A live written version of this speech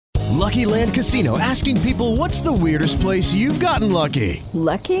Lucky Land Casino, asking people, what's the weirdest place you've gotten lucky?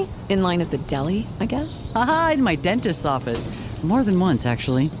 Lucky? In line at the deli, I guess? Aha, in my dentist's office. More than once,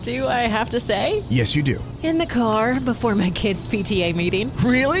 actually. Do I have to say? Yes, you do. In the car before my kids' PTA meeting.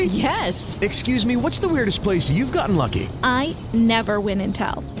 Really? Yes. Excuse me, what's the weirdest place you've gotten lucky? I never win and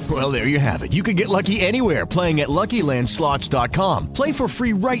tell. Well, there you have it. You can get lucky anywhere, playing at LuckyLandSlots.com. Play for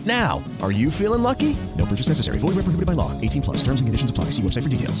free right now. Are you feeling lucky? No purchase necessary. Void where prohibited by law. 18 plus. Terms and conditions apply. See website for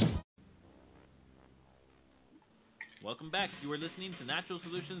details. Welcome back. You are listening to Natural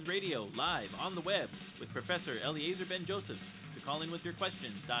Solutions Radio, live on the web with Professor Eliezer Ben-Joseph. To call in with your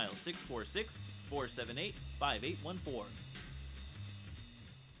questions, dial 646-478-5814.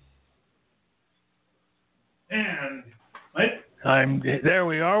 And there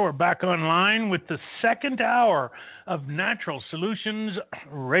we are. We're back online with the second hour of Natural Solutions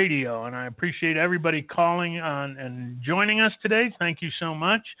Radio. And I appreciate everybody calling on and joining us today. Thank you so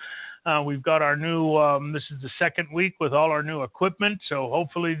much. We've got our new, this is the second week with all our new equipment, so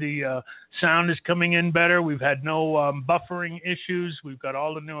hopefully the sound is coming in better. We've had no buffering issues. We've got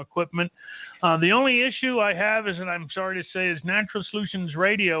all the new equipment. The only issue I have is, and I'm sorry to say, is Natural Solutions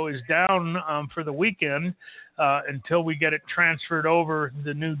Radio is down for the weekend until we get it transferred over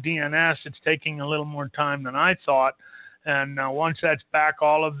the new DNS. It's taking a little more time than I thought. And once that's back,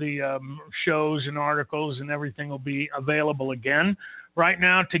 all of the shows and articles and everything will be available again. Right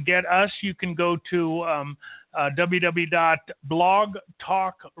now, to get us, you can go to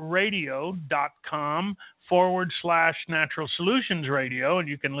www.blogtalkradio.com/Natural Solutions Radio, and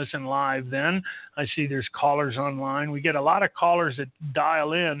you can listen live then. I see there's callers online. We get a lot of callers that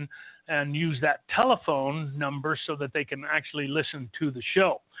dial in and use that telephone number so that they can actually listen to the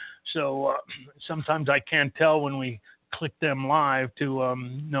show. So sometimes I can't tell when we click them live to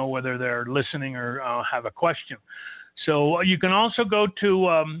know whether they're listening or have a question. So you can also go to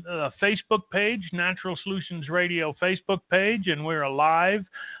the Facebook page, Natural Solutions Radio Facebook page, and we're live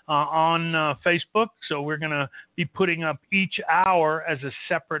on Facebook. So we're going to be putting up each hour as a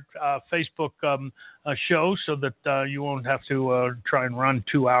separate Facebook show so that you won't have to try and run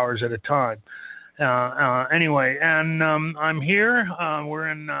 2 hours at a time. Anyway, and I'm here. We're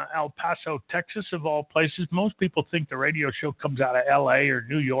in El Paso, Texas, of all places. Most people think the radio show comes out of L.A. or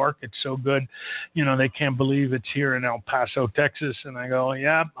New York. It's so good. You know, they can't believe it's here in El Paso, Texas. And I go,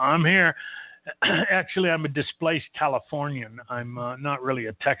 yeah, I'm here. Actually, I'm a displaced Californian. I'm not really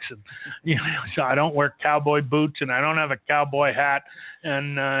a Texan. You know, so I don't wear cowboy boots and I don't have a cowboy hat.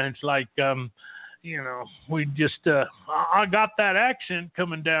 And it's like... you know, we just, I got that accent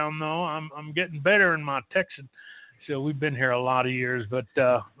coming down, though. I'm getting better in my Texan. So we've been here a lot of years, but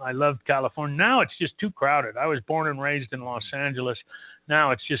I love California. Now it's just too crowded. I was born and raised in Los Angeles. Now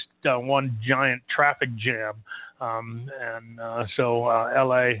it's just one giant traffic jam. So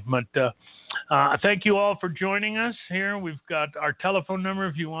L.A. But thank you all for joining us here. We've got our telephone number,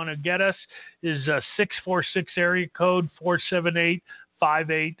 if you want to get us, is 646 area code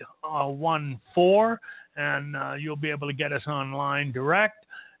 478-5814, and you'll be able to get us online direct.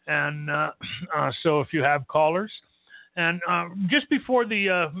 And so if you have callers. And just before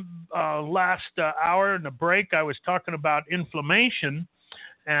the last hour in the break, I was talking about inflammation.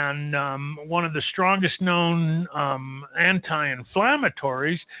 And one of the strongest known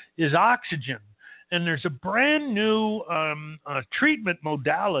anti-inflammatories is oxygen. And there's a brand new treatment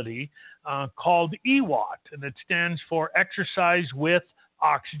modality called EWOT, and it stands for Exercise with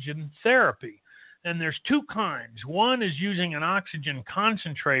Oxygen Therapy. And there's two kinds. One is using an oxygen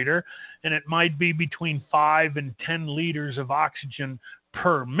concentrator, and it might be between 5 and 10 liters of oxygen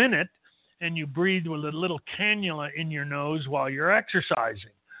per minute, and you breathe with a little cannula in your nose while you're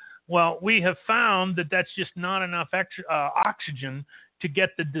exercising. Well, we have found that that's just not enough oxygen to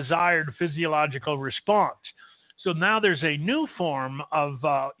get the desired physiological response. So now there's a new form of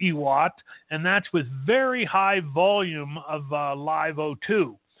EWOT, and that's with very high volume of live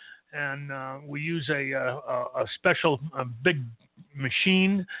O2. And we use a special big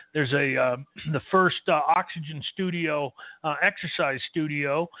machine. There's the first oxygen studio, exercise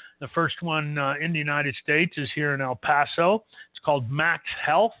studio. The first one in the United States is here in El Paso. It's called Max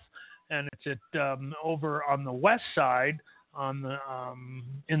Health, and it's at over on the west side, on the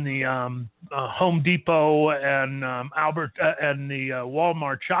in the Home Depot and Albert and the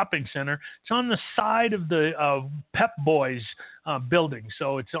Walmart shopping center. It's on the side of the Pep Boys building,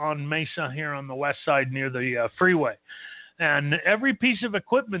 so it's on Mesa here on the west side near the freeway. And every piece of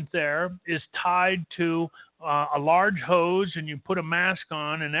equipment there is tied to a large hose, and you put a mask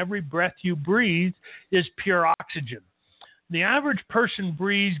on, and every breath you breathe is pure oxygen. The average person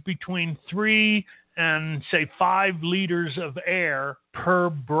breathes between 3 and say 5 liters of air per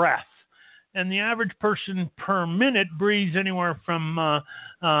breath. And the average person per minute breathes anywhere from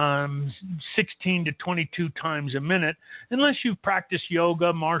 16 to 22 times a minute. Unless you've practiced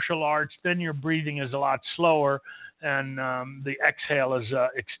yoga, martial arts, then your breathing is a lot slower and the exhale is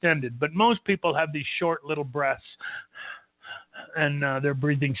extended. But most people have these short little breaths, and they're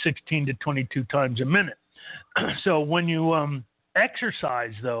breathing 16 to 22 times a minute. So when you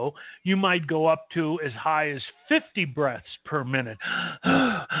exercise, though, you might go up to as high as 50 breaths per minute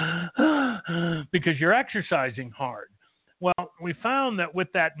because you're exercising hard. Well, we found that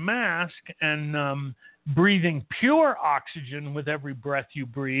with that mask and breathing pure oxygen with every breath you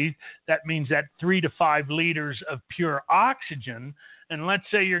breathe, that means that 3 to 5 liters of pure oxygen. And let's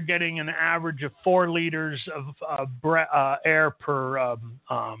say you're getting an average of 4 liters of air per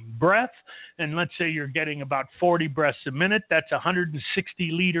breath. And let's say you're getting about 40 breaths a minute. That's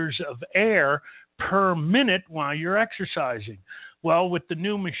 160 liters of air per minute while you're exercising. Well, with the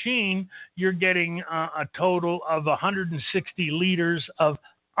new machine, you're getting a total of 160 liters of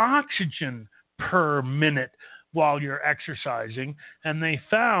oxygen per minute while you're exercising. And they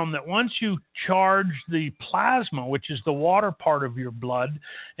found that once you charge the plasma, which is the water part of your blood,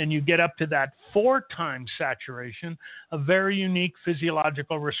 and you get up to that 4 times saturation, a very unique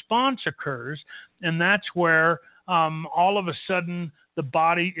physiological response occurs. And that's where all of a sudden the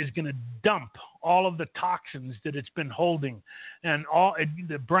body is going to dump all of the toxins that it's been holding. And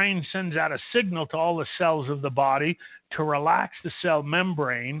the brain sends out a signal to all the cells of the body to relax the cell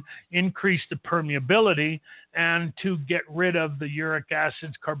membrane, increase the permeability, and to get rid of the uric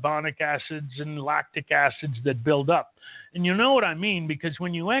acids, carbonic acids, and lactic acids that build up. And you know what I mean, because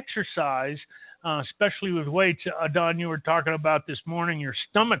when you exercise, especially with weights, Don, you were talking about this morning, your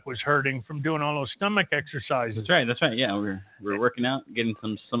stomach was hurting from doing all those stomach exercises. That's right. Yeah, we're working out, getting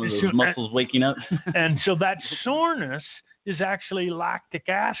some of those muscles waking up. And so that soreness is actually lactic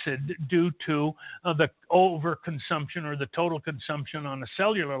acid due to the overconsumption or the total consumption on a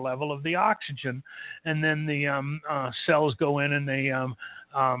cellular level of the oxygen. And then the cells go in and they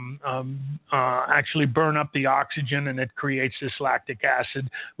actually burn up the oxygen, and it creates this lactic acid,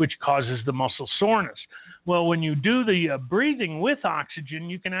 which causes the muscle soreness. Well, when you do the breathing with oxygen,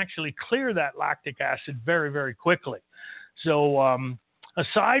 you can actually clear that lactic acid very, very quickly. So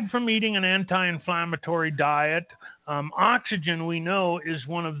aside from eating an anti-inflammatory diet, oxygen, we know, is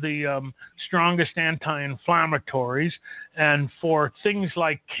one of the strongest anti-inflammatories. And for things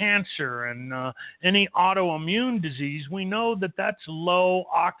like cancer and any autoimmune disease, we know that that's low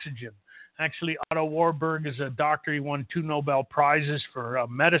oxygen. Actually, Otto Warburg is a doctor. He won 2 Nobel Prizes for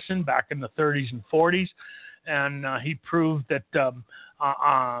medicine back in the 30s and 40s. And he proved that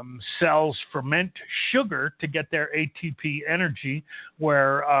cells ferment sugar to get their ATP energy,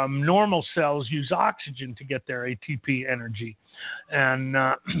 where normal cells use oxygen to get their ATP energy. And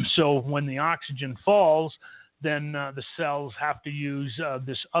so when the oxygen falls, then the cells have to use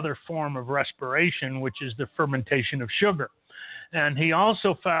this other form of respiration, which is the fermentation of sugar. And he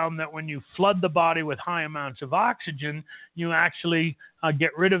also found that when you flood the body with high amounts of oxygen, you actually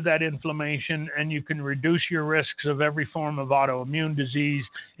get rid of that inflammation, and you can reduce your risks of every form of autoimmune disease,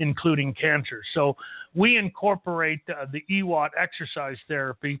 including cancer. So we incorporate the EWAT exercise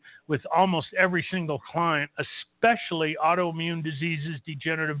therapy with almost every single client, especially autoimmune diseases,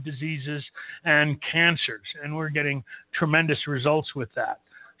 degenerative diseases, and cancers. And we're getting tremendous results with that.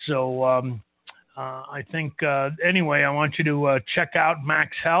 So I think, anyway, I want you to check out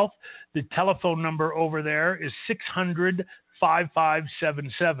Max Health. The telephone number over there is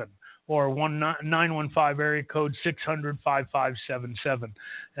 600-5577 or 915 area code 600-5577.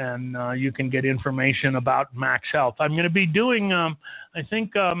 And you can get information about Max Health. I'm going to be doing, I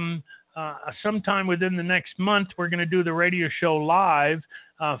think, sometime within the next month, we're going to do the radio show live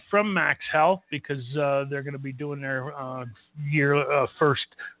from Max Health, because they're going to be doing their first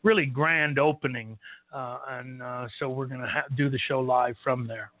really grand opening. And so we're going to do the show live from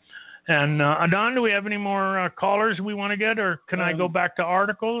there. And Adon, do we have any more callers we want to get, or can I go back to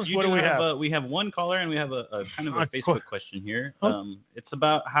articles? What do we have? We have one caller, and we have a kind of a Facebook question here. It's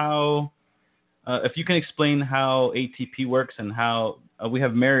about how, if you can explain how ATP works, and how we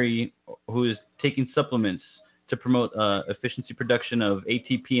have Mary, who is taking supplements to promote efficiency production of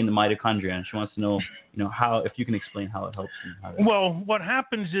ATP in the mitochondria, and she wants to know, how, if you can explain how it helps. Well, what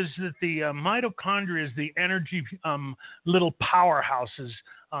happens is that the mitochondria is the energy little powerhouses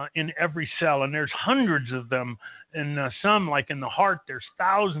in every cell, and there's hundreds of them. In some, like in the heart, there's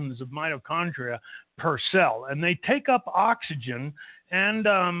thousands of mitochondria per cell, and they take up oxygen and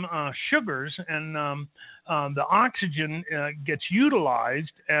sugars, and the oxygen gets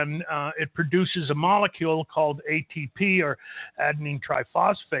utilized, and it produces a molecule called ATP, or adenine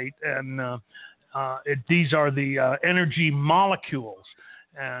triphosphate, and these are the energy molecules.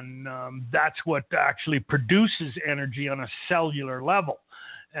 And that's what actually produces energy on a cellular level.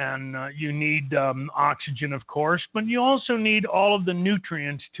 And you need oxygen, of course, but you also need all of the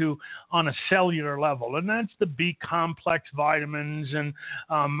nutrients on a cellular level. And that's the B complex vitamins and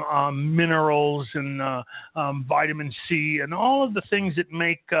minerals and vitamin C and all of the things that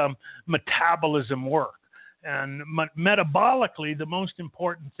make metabolism work. And metabolically, the most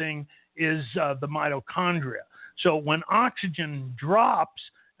important thing is the mitochondria. So when oxygen drops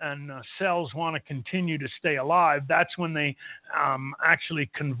and cells want to continue to stay alive, that's when they actually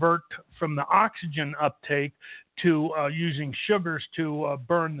convert from the oxygen uptake to using sugars to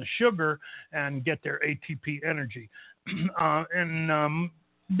burn the sugar and get their ATP energy.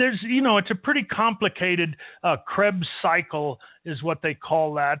 There's, it's a pretty complicated Krebs cycle is what they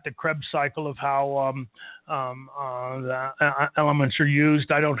call that, the Krebs cycle of how the elements are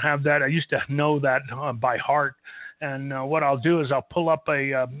used. I don't have that. I used to know that by heart. And what I'll do is I'll pull up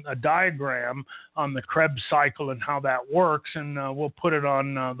a diagram on the Krebs cycle and how that works, and we'll put it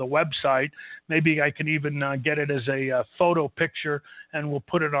on the website. Maybe I can even get it as a photo picture, and we'll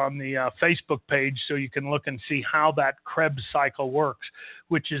put it on the Facebook page so you can look and see how that Krebs cycle works,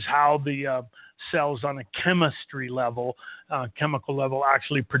 which is how the cells on a chemistry level, chemical level,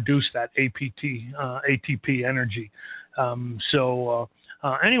 actually produce that ATP energy.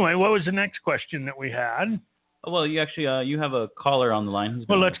 Anyway, what was the next question that we had? Well, you actually you have a caller on the line.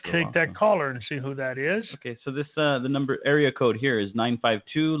 Well, let's take that caller and see who that is. Okay, so this the number area code here is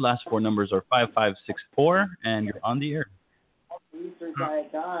 952. Last four numbers are 5564, and you're on the air. Research I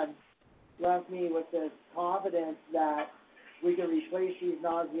had done left me with this confidence that we can replace these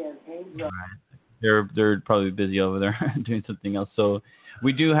nausea and pain drugs. They're probably busy over there doing something else. So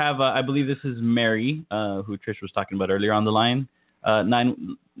we do have I believe this is Mary, who Trish was talking about earlier on the line.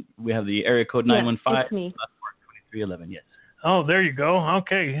 We have the area code 915. It's me. 311, yes. Oh, there you go.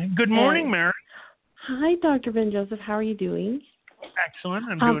 Okay. Good morning, Mary. Hi, Dr. Ben Joseph. How are you doing? Excellent.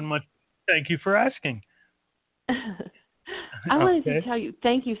 I'm doing much. Thank you for asking. I wanted to tell you,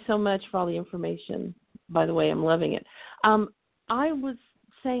 thank you so much for all the information. By the way, I'm loving it. I was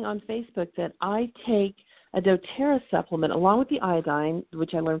saying on Facebook that I take a doTERRA supplement along with the iodine,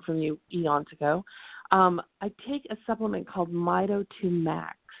 which I learned from you eons ago. I take a supplement called Mito 2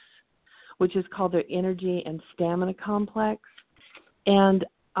 Max, which is called their Energy and Stamina Complex. And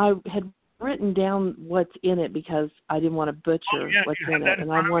I had written down what's in it because I didn't want to butcher what's in it.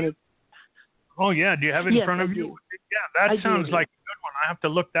 And I wanted. Oh, yeah. Do you have it in front of you? Yeah, that sounds like a good one. I have to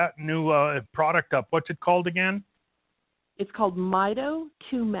look that new product up. What's it called again? It's called Mito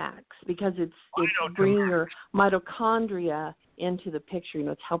 2 Max because it's bringing your mitochondria into the picture.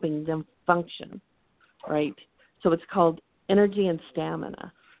 It's helping them function, right? So it's called Energy and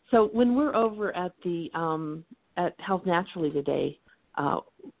Stamina. So when we're over at the at Health Naturally today, I'll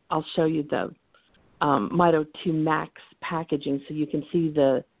show you the Mito 2 Max packaging so you can see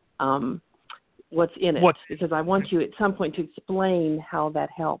the what's in it. Because I want you at some point to explain how that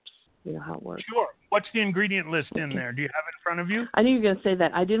helps, how it works. Sure. What's the ingredient list in there? Do you have it in front of you? I knew you were going to say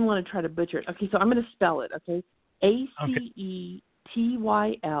that. I didn't want to try to butcher it. Okay, so I'm going to spell it, okay? ACETYL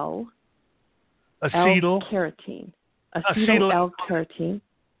L-carotene. Acetyl L-carotene.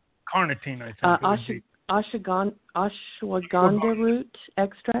 Carnitine, I think. Ashwagandha root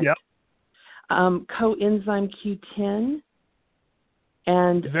extract. Yep. Coenzyme Q10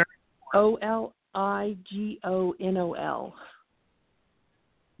 and OLIGONOL.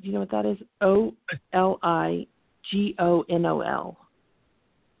 Do you know what that is? OLIGONOL.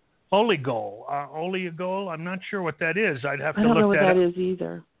 Oligol. I'm not sure what that is. I'd have to look that up. I don't know what that is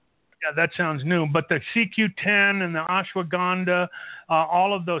either. Yeah, that sounds new. But the CQ10 and the ashwagandha,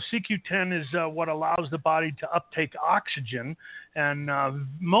 all of those, CQ10 is what allows the body to uptake oxygen. And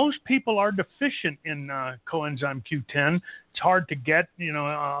most people are deficient in coenzyme Q10. It's hard to get.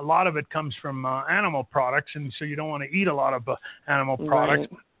 A lot of it comes from animal products, and so you don't want to eat a lot of animal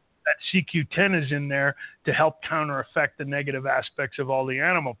products. Right. That CQ10 is in there to help counter-effect the negative aspects of all the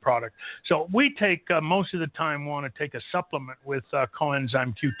animal products. So we take, most of the time, want to take a supplement with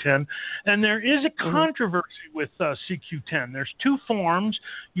coenzyme Q10. And there is a controversy with CQ10. There's two forms,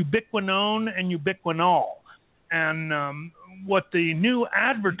 ubiquinone and ubiquinol. And what the new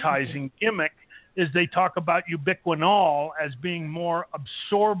advertising gimmick is they talk about ubiquinol as being more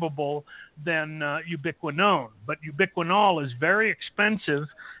absorbable than ubiquinone. But ubiquinol is very expensive,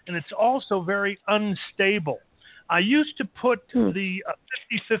 and it's also very unstable. I used to put the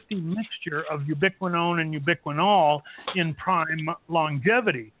 50-50 mixture of ubiquinone and ubiquinol in Prime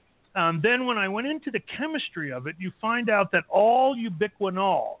Longevity. Then when I went into the chemistry of it, you find out that all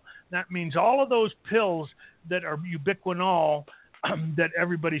ubiquinol, that means all of those pills that are ubiquinol that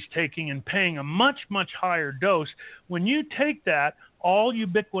everybody's taking and paying a much, much higher dose, when you take that, all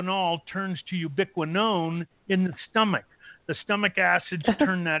ubiquinol turns to ubiquinone in the stomach. The stomach acids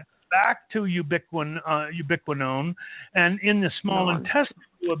turn that back to ubiquinone, and in the small intestine,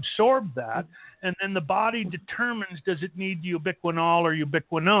 you absorb that, and then the body determines, does it need ubiquinol or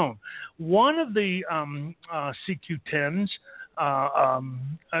ubiquinone? One of the CQ10s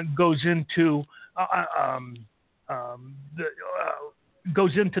goes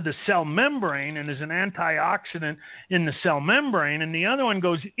into the cell membrane and is an antioxidant in the cell membrane, and the other one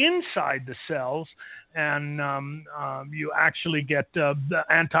goes inside the cells, and you actually get the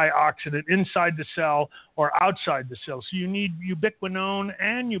antioxidant inside the cell or outside the cell. So you need ubiquinone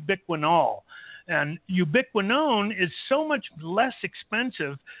and ubiquinol. And ubiquinone is so much less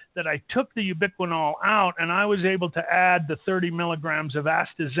expensive that I took the ubiquinol out, and I was able to add the 30 milligrams of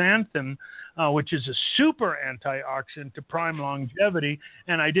astaxanthin, which is a super antioxidant, to Prime Longevity,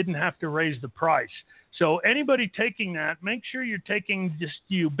 and I didn't have to raise the price. So anybody taking that, make sure you're taking just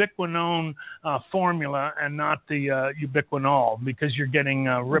the ubiquinone formula and not the ubiquinol, because you're getting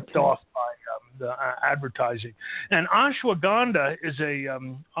ripped off by the advertising. And ashwagandha is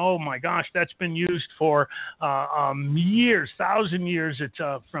oh my gosh, that's been used for years, 1,000 years. It's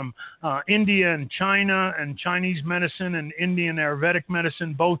from India and China, and Chinese medicine and Indian Ayurvedic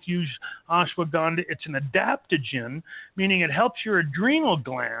medicine both use ashwagandha. It's an adaptogen, meaning it helps your adrenal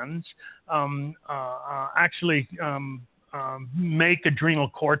glands make adrenal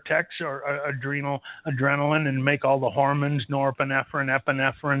cortex or adrenaline and make all the hormones, norepinephrine,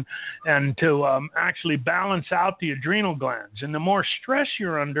 epinephrine, and to actually balance out the adrenal glands. And the more stress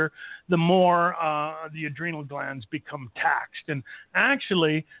you're under, the more the adrenal glands become taxed. And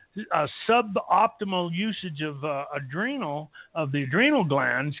actually, suboptimal usage of the adrenal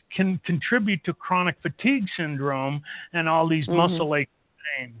glands can contribute to chronic fatigue syndrome and all these muscle ache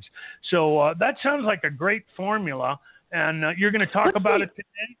pains. So that sounds like a great formula. And you're going to talk about it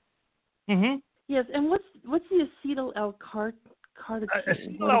today? Mm-hmm. Yes, and what's the acetyl L-carnitine?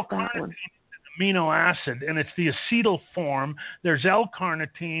 Acetyl L-carnitine is an amino acid, and it's the acetyl form. There's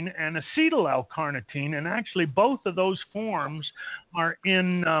L-carnitine and acetyl L-carnitine, and actually both of those forms are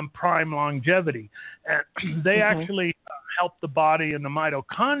in Prime Longevity. And they actually help the body and the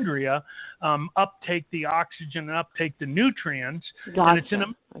mitochondria uptake the oxygen and uptake the nutrients. Gotcha. And it's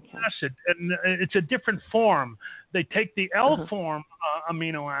an amino acid, and it's a different form. They take the L form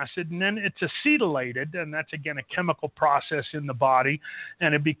amino acid, and then it's acetylated, and that's, again, a chemical process in the body,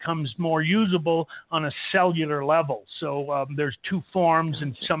 and it becomes more usable on a cellular level. So there's two forms,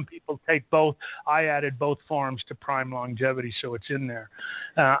 and some people take both. I added both forms to Prime Longevity, so it's in there.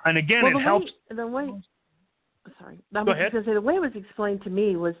 And again, it helps. Sorry. Go ahead. The way it was explained to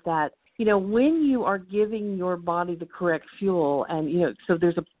me was that, when you are giving your body the correct fuel, and, so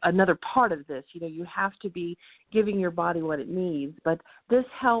there's another part of this, you have to be giving your body what it needs, but this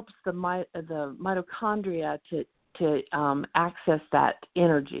helps the mitochondria to access that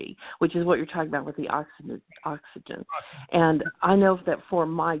energy, which is what you're talking about with the oxygen. And I know that for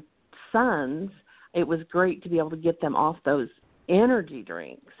my sons, it was great to be able to get them off those energy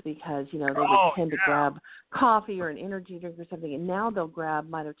drinks, because they would tend to grab coffee or an energy drink or something, and now they'll grab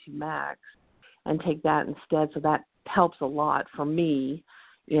Mito 2 Max and take that instead. So that helps a lot for me,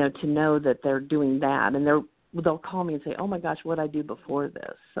 to know that they're doing that, and they'll call me and say, "Oh my gosh, what I do before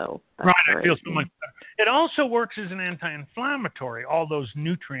this." So that's great. I feel so much better. It also works as an anti-inflammatory. All those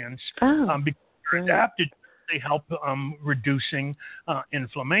nutrients, because they're adapted, they help reducing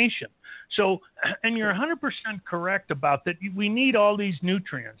inflammation. So, and you're 100% correct about that. We need all these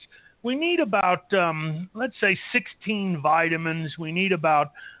nutrients. We need about, let's say, 16 vitamins. We need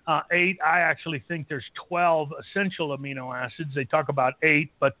about 8. I actually think there's 12 essential amino acids. They talk about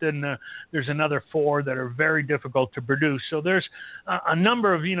 8, but then there's another 4 that are very difficult to produce. So there's a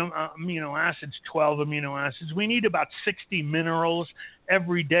number of amino acids, 12 amino acids. We need about 60 minerals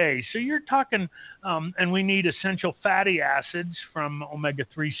every day. So you're talking, and we need essential fatty acids from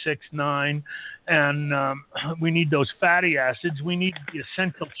omega-3, 6, 9, and we need those fatty acids. We need the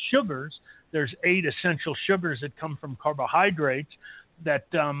essential sugars. There's 8 essential sugars that come from carbohydrates. that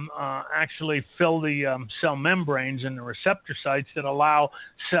actually fill the cell membranes and the receptor sites that allow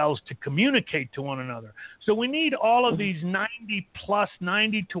cells to communicate to one another. So we need all of these 90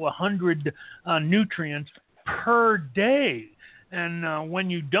 to 100 nutrients per day. And when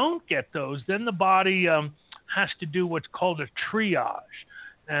you don't get those, then the body has to do what's called a triage.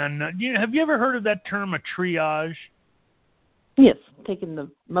 And have you ever heard of that term, a triage? Yes, taking the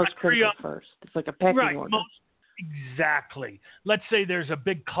most critical first. It's like a pecking order. Exactly. Let's say there's a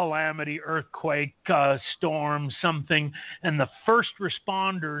big calamity, earthquake, storm, something, and the first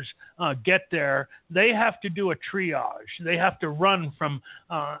responders get there. They have to do a triage. They have to run from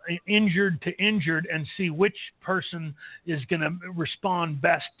injured to injured and see which person is going to respond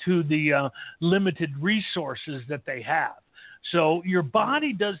best to the limited resources that they have. So your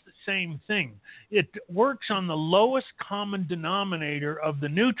body does the same thing. It works on the lowest common denominator of the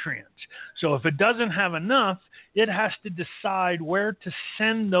nutrients. So if it doesn't have enough, it has to decide where to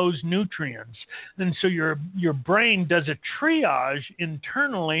send those nutrients. And so your brain does a triage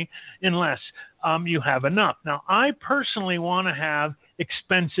internally unless you have enough. Now, I personally want to have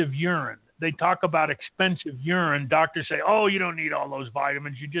expensive urine. They talk about expensive urine. Doctors say, oh, you don't need all those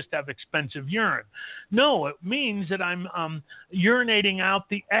vitamins. You just have expensive urine. No, it means that I'm urinating out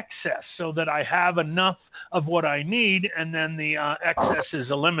the excess so that I have enough of what I need, and then the excess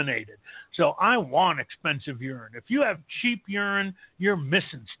is eliminated. So I want expensive urine. If you have cheap urine, you're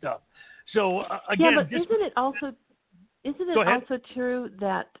missing stuff. So again, yeah, but isn't it also true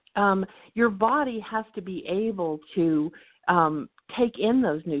that your body has to be able to take in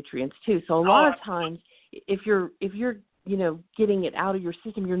those nutrients too? So a lot of times, if you're getting it out of your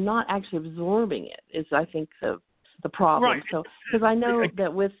system, you're not actually absorbing it. Is I think the problem. Right. So because I know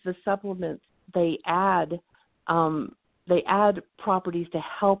that with the supplements they add properties to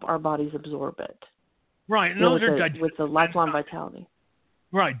help our bodies absorb it. Right, and those are with the lifelong vitality.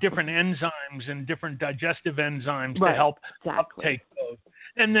 Right, different enzymes and different digestive enzymes to help uptake those.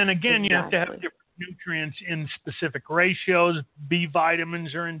 And then again, you have to have different nutrients in specific ratios. B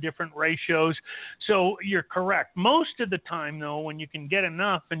vitamins are in different ratios. So you're correct. Most of the time, though, when you can get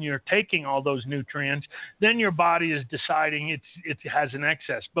enough and you're taking all those nutrients, then your body is deciding it has an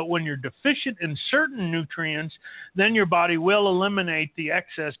excess. But when you're deficient in certain nutrients, then your body will eliminate the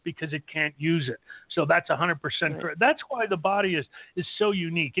excess because it can't use it. So that's 100% correct. That's why the body is so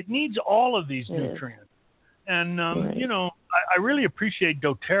unique. It needs all of these nutrients. And, I really appreciate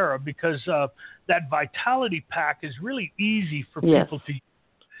doTERRA because that Vitality Pack is really easy for people to use.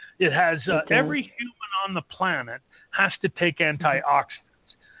 It has every human on the planet has to take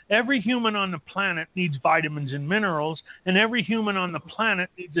antioxidants. Every human on the planet needs vitamins and minerals, and every human on the planet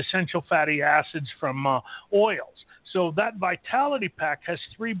needs essential fatty acids from oils. So that Vitality Pack has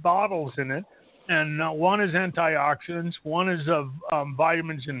 3 bottles in it. And one is antioxidants, one is of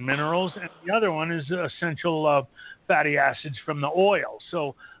vitamins and minerals, and the other one is essential fatty acids from the oil.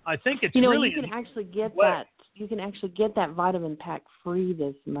 So I think it's really you can actually get that. You can actually get that vitamin pack free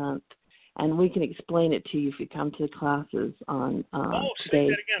this month, and we can explain it to you if you come to the classes on today. Say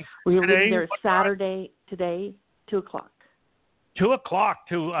that again. We're there Saturday today, 2:00. 2:00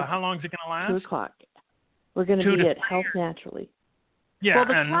 to how long is it going to last? 2:00. We're going to be at Health Naturally. Yeah, well,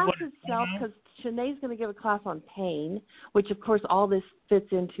 the class itself, because Shanae's going to give a class on pain, which, of course, all this fits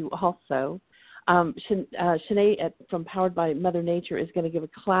into also. Shanae from Powered by Mother Nature is going to give a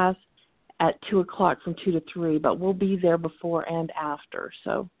class at 2:00 from 2 to 3, but we'll be there before and after.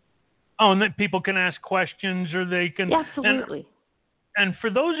 So. Oh, and that people can ask questions or they can. Yeah, absolutely. And for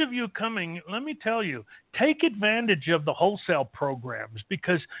those of you coming, let me tell you, take advantage of the wholesale programs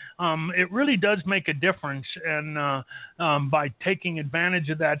because it really does make a difference. And by taking advantage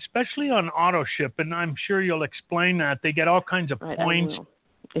of that, especially on auto ship, and I'm sure you'll explain that, they get all kinds of points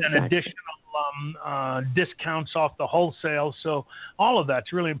and additional discounts off the wholesale. So all of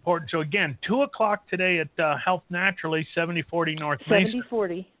that's really important. So again, 2:00 today at Health Naturally, 7040 North Mason.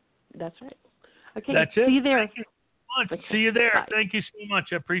 7040. That's right. Okay. That's it. See you there. Okay. See you there. Bye. Thank you so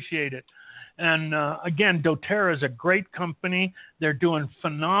much. I appreciate it. And again, doTERRA is a great company. They're doing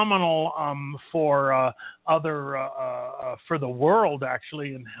phenomenal for for the world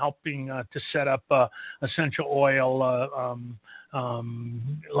actually, in helping to set up essential oil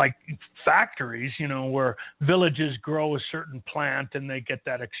like factories, where villages grow a certain plant and they get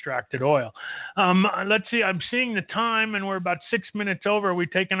that extracted oil. Let's see. I'm seeing the time, and we're about 6 minutes over. Are we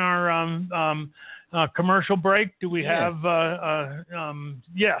taking our commercial break? Do we have?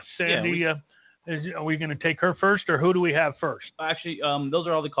 Yes, Sandy. Yeah, are we going to take her first, or who do we have first? Actually, those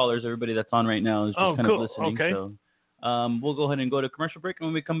are all the callers. Everybody that's on right now is just kind of listening. Okay. So, We'll go ahead and go to commercial break, and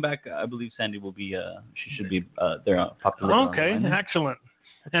when we come back, I believe Sandy will be. She should be there. Okay, excellent.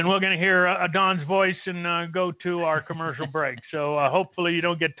 And we're going to hear Don's voice and go to our commercial break. So hopefully you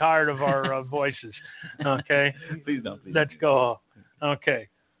don't get tired of our voices. Okay. Please don't. Please. Let's go. Okay.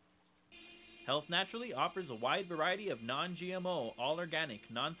 Health Naturally offers a wide variety of non-GMO, all-organic,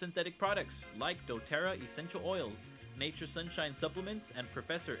 non-synthetic products like doTERRA essential oils, Nature Sunshine supplements, and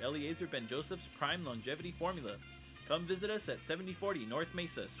Professor Eliezer Ben-Joseph's Prime Longevity Formula. Come visit us at 7040 North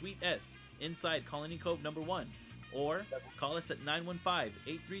Mesa, Suite S, inside Colony Cove No. 1, or call us at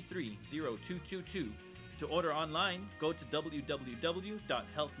 915-833-0222. To order online, go to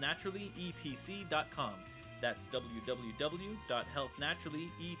www.healthnaturallyepc.com. That's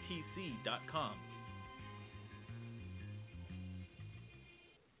www.healthnaturallyepc.com.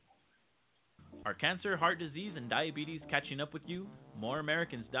 Are cancer, heart disease, and diabetes catching up with you? More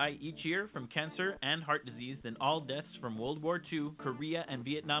Americans die each year from cancer and heart disease than all deaths from World War II, Korea, and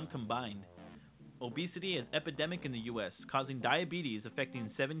Vietnam combined. Obesity is epidemic in the U.S., causing diabetes affecting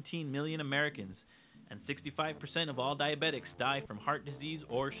 17 million Americans, and 65% of all diabetics die from heart disease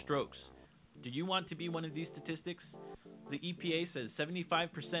or strokes. Do you want to be one of these statistics? The EPA says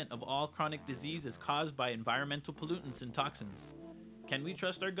 75% of all chronic disease is caused by environmental pollutants and toxins. Can we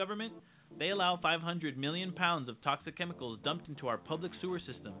trust our government? They allow 500 million pounds of toxic chemicals dumped into our public sewer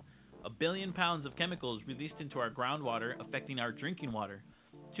system, 1 billion pounds of chemicals released into our groundwater affecting our drinking water,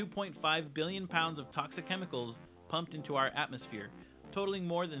 2.5 billion pounds of toxic chemicals pumped into our atmosphere, totaling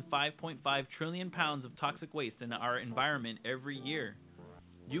more than 5.5 trillion pounds of toxic waste in our environment every year.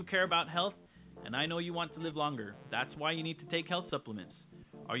 You care about health, and I know you want to live longer. That's why you need to take health supplements.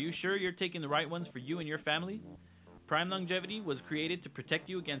 Are you sure you're taking the right ones for you and your family? Prime Longevity was created to protect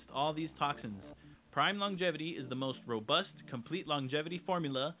you against all these toxins. Prime Longevity is the most robust, complete longevity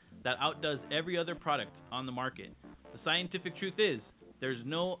formula that outdoes every other product on the market. The scientific truth is, there's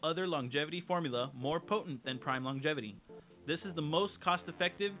no other longevity formula more potent than Prime Longevity. This is the most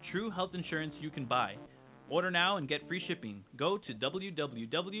cost-effective, true health insurance you can buy. Order now and get free shipping. Go to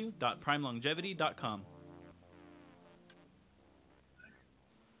www.primelongevity.com.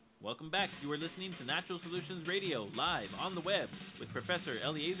 Welcome back. You are listening to Natural Solutions Radio, live on the web, with Professor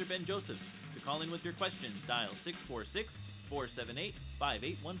Eliezer Ben-Joseph. To call in with your questions, dial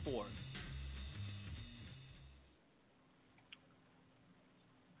 646-478-5814.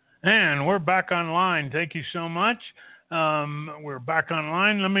 And we're back online. Thank you so much. We're back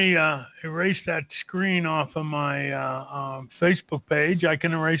online. Let me erase that screen off of my Facebook page. I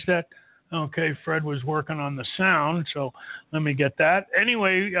can erase that. Okay, Fred was working on the sound, so let me get that.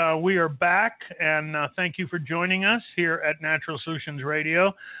 Anyway, we are back, and thank you for joining us here at Natural Solutions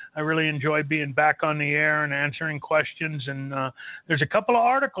Radio. I really enjoy being back on the air and answering questions, and there's a couple of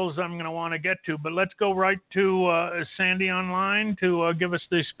articles I'm going to want to get to, but let's go right to Sandy online to give us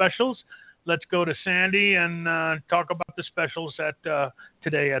the specials. Let's go to Sandy and talk about the specials at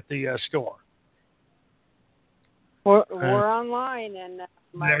today at the store. We're online, and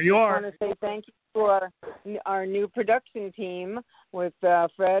there you are. I want to say thank you to our new production team with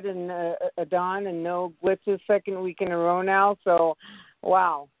Fred and Don, and no glitches second week in a row now. So,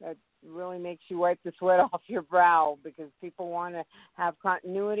 wow, that really makes you wipe the sweat off your brow, because people want to have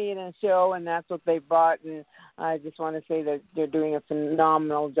continuity in a show, and that's what they brought. And I just want to say that they're doing a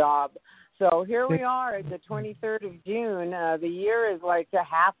phenomenal job. So here we are at the 23rd of June. The year is like a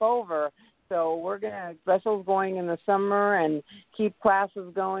half over. So we're going to have specials going in the summer and keep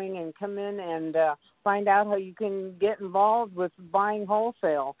classes going, and come in and find out how you can get involved with buying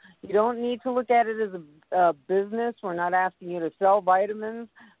wholesale. You don't need to look at it as a business. We're not asking you to sell vitamins,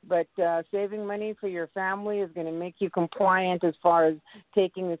 but saving money for your family is going to make you compliant as far as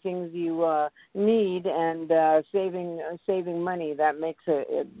taking the things you need and saving money. That makes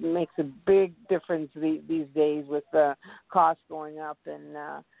a big difference these days with the costs going up, and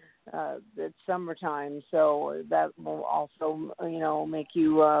it's summertime, so that will also, make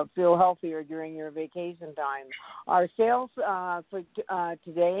you feel healthier during your vacation time. Our sales for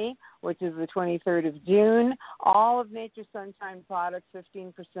today, which is the 23rd of June, all of Nature Sunshine products,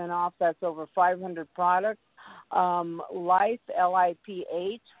 15% off. That's over 500 products. Life,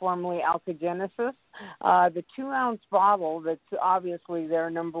 L-I-P-H, formerly Alkagenesis, the 2-ounce bottle that's obviously their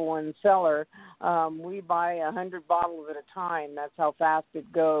number one seller. We buy 100 bottles at a time. That's how fast it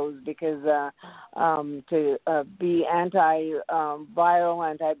goes, because to be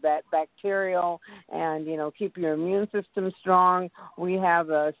antiviral, antibacterial, and keep your immune system strong, we have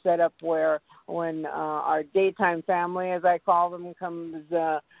a setup where when our daytime family, as I call them, comes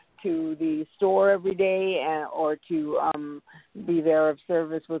to the store every day or to be there of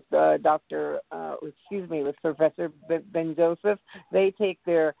service with with Professor Ben Joseph. They take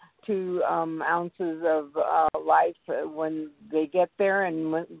their 2 ounces of life when they get there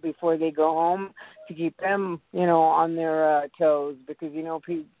and before they go home to keep them, on their toes, because,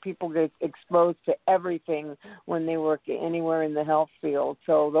 people get exposed to everything when they work anywhere in the health field.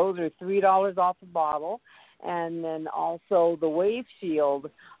 So those are $3 off a bottle. And then also the Wave Shield,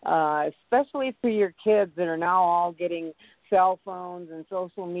 especially for your kids that are now all getting cell phones and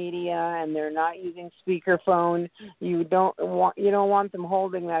social media, and they're not using speakerphone. You don't want them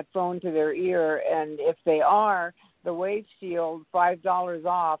holding that phone to their ear, and if they are, the Wave Shield, $5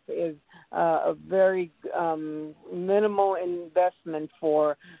 off, is a very minimal investment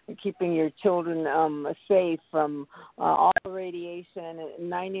for keeping your children safe from all the radiation.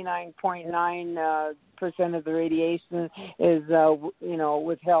 99.9% of the radiation is,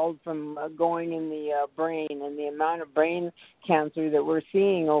 withheld from going in the brain, and the amount of brain cancer that we're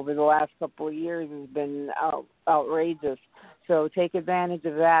seeing over the last couple of years has been outrageous. So take advantage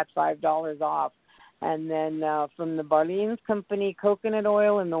of that, $5 off. And then from the Barleans Company, coconut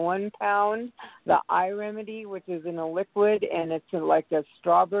oil in the 1 pound, the Eye Remedy, which is in a liquid, and it's like a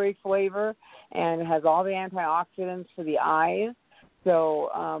strawberry flavor, and it has all the antioxidants for the eyes. So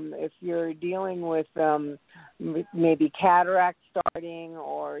if you're dealing with maybe cataract starting,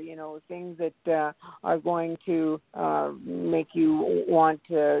 or things that are going to make you want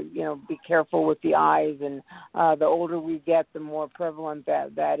to be careful with the eyes, and the older we get, the more prevalent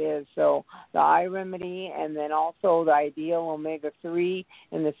that is. So the Eye Remedy, and then also the Ideal Omega-3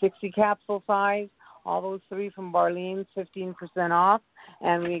 in the 60 capsule size. All those 3 from Barleans, 15% off.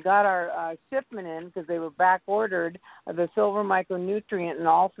 And we got our shipment in because they were back ordered, the Silver Micronutrient in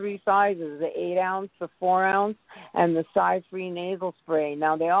all 3 sizes, the 8 ounce, the 4 ounce, and the size-free nasal spray.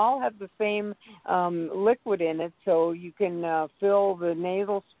 Now, they all have the same liquid in it, so you can fill the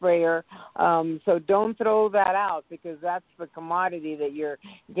nasal sprayer. So don't throw that out, because that's the commodity that you're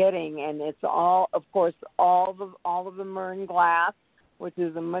getting. And it's all of them are in glass, which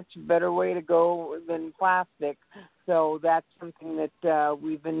is a much better way to go than plastic. So that's something that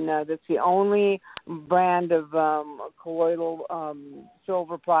that's the only brand of colloidal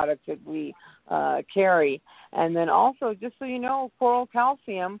silver products that we carry. And then also, just so you know, Coral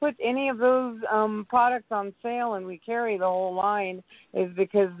Calcium, put any of those products on sale, and we carry the whole line, is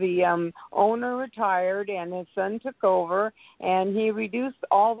because the owner retired and his son took over, and he reduced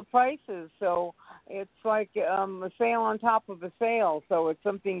all the prices. So it's like a sale on top of a sale. So it's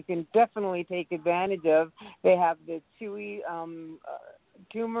something you can definitely take advantage of. They have the chewy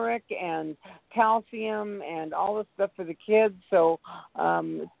turmeric and calcium and all the stuff for the kids. So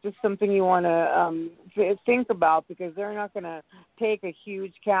it's just something you want to think about, because they're not going to take a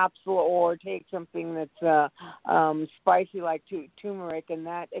huge capsule or take something that's spicy like turmeric, and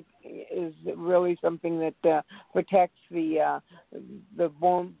that is really something that protects the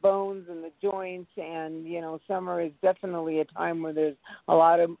bones and the joints. And summer is definitely a time where there's a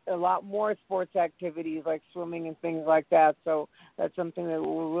lot more sports activities like swimming and things like that. So that's something that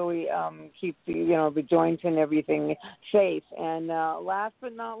will really keep the joints and everything safe. And last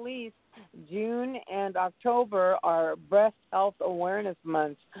but not least, June and October are Breast Health Awareness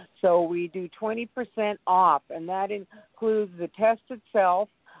Months. So we do 20% off, and that includes the test itself.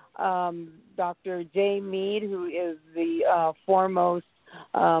 Dr. Jay Mead, who is the foremost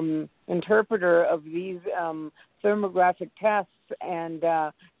interpreter of these thermographic tests, and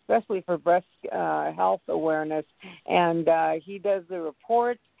especially for breast health awareness. And he does the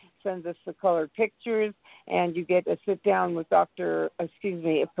report, sends us the colored pictures, and you get a sit down with Professor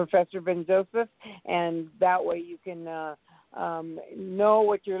Ben Joseph, and that way you can know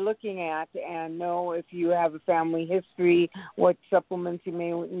what you're looking at and know if you have a family history, what supplements you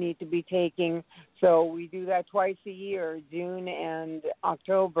may need to be taking. So we do that twice a year, June and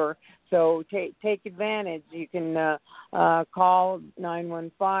October. So take advantage. You can call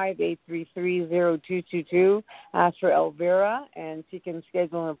 915-833-0222, ask for Elvira, and she can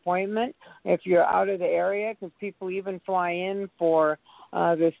schedule an appointment. If you're out of the area, because people even fly in for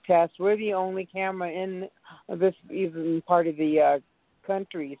this test, we're the only camera in this even part of the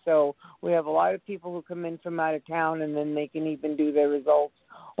country. So we have a lot of people who come in from out of town, and then they can even do their results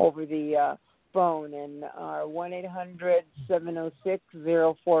over the phone. And our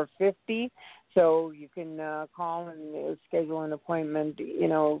 1-800-706-0450. So you can call and schedule an appointment.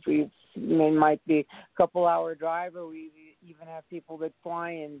 It might be a couple-hour drive, or we even have people that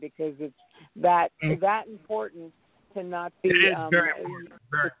fly in, because it's that important to not be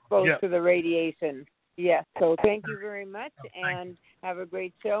exposed to the radiation. Yes. So thank you very much, and have a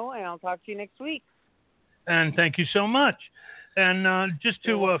great show, and I'll talk to you next week. And thank you so much. And just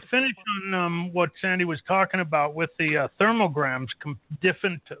to finish on what Sandy was talking about with the thermograms,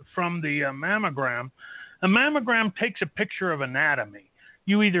 different from the mammogram, a mammogram takes a picture of anatomy.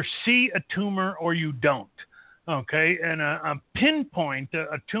 You either see a tumor or you don't. Okay, and a pinpoint,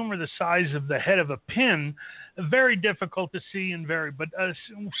 a tumor the size of the head of a pin, very difficult to see and but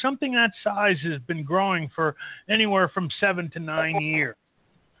something that size has been growing for anywhere from 7 to 9 years.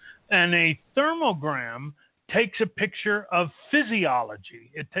 And a thermogram takes a picture of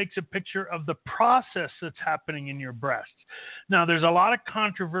physiology. It takes a picture of the process that's happening in your breasts. Now, there's a lot of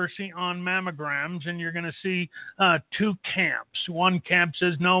controversy on mammograms, and you're going to see two camps. One camp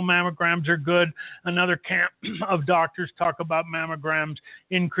says, no, mammograms are good. Another camp of doctors talk about mammograms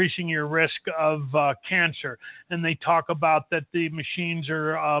increasing your risk of cancer, and they talk about that the machines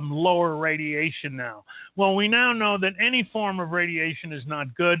are lower radiation now. Well, we now know that any form of radiation is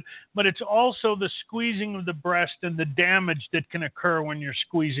not good, but it's also the squeezing of the breast and the damage that can occur when you're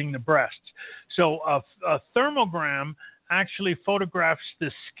squeezing the breasts. So a thermogram actually photographs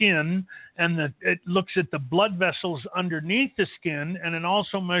the skin, and it looks at the blood vessels underneath the skin, and it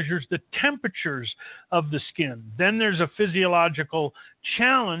also measures the temperatures of the skin. Then there's a physiological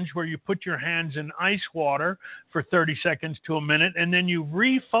challenge where you put your hands in ice water for 30 seconds to a minute, and then you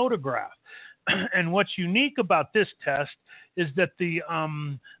re-photograph. And what's unique about this test is that the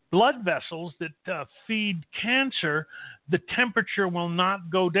blood vessels that feed cancer, the temperature will not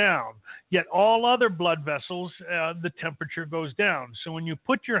go down. Yet all other blood vessels, the temperature goes down. So when you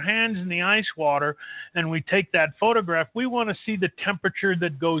put your hands in the ice water and we take that photograph, we want to see the temperature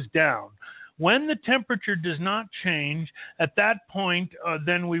that goes down. When the temperature does not change, at that point,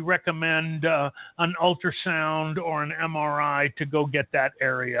 then we recommend an ultrasound or an MRI to go get that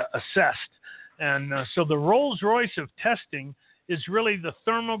area assessed. And so the Rolls-Royce of testing is really the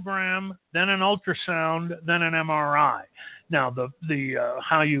thermogram, then an ultrasound, then an MRI. Now, the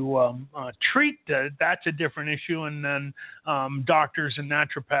how you treat that's a different issue, and then doctors and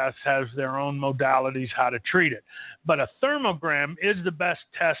naturopaths have their own modalities how to treat it. But a thermogram is the best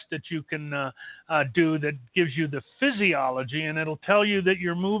test that you can do that gives you the physiology, and it'll tell you that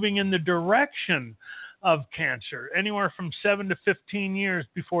you're moving in the direction of cancer, anywhere from 7 to 15 years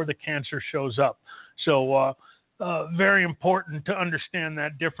before the cancer shows up. So very important to understand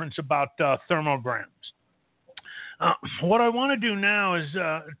that difference about thermograms. What I want to do now is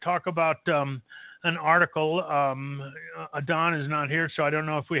talk about an article. Don is not here, so I don't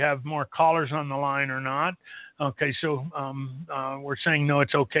know if we have more callers on the line or not. Okay, so we're saying no,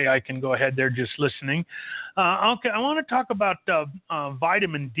 it's okay. I can go ahead. They're just listening. Okay, I want to talk about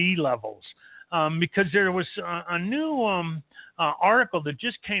vitamin D levels. Because there was a new article that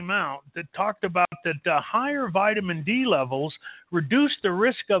just came out that talked about that higher vitamin D levels reduce the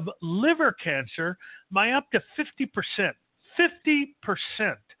risk of liver cancer by up to 50%.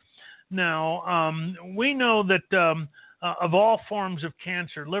 50%. Now, we know that of all forms of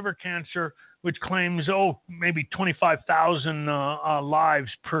cancer, liver cancer, which claims, maybe 25,000 lives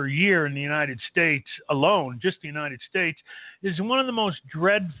per year in the United States alone, just the United States, is one of the most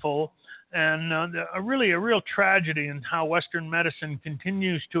dreadful and a real tragedy in how Western medicine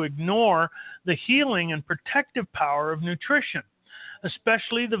continues to ignore the healing and protective power of nutrition,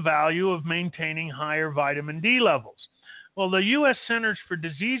 especially the value of maintaining higher vitamin D levels. Well, the U.S. Centers for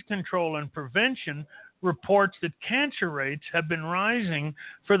Disease Control and Prevention reports that cancer rates have been rising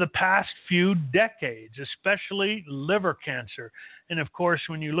for the past few decades, especially liver cancer. And of course,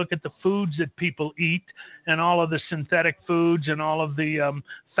 when you look at the foods that people eat and all of the synthetic foods and all of the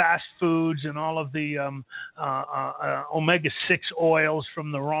fast foods and all of the omega-6 oils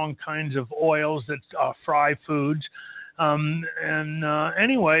from the wrong kinds of oils that fry foods.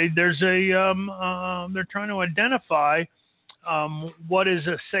 Anyway, there's they're trying to identify what is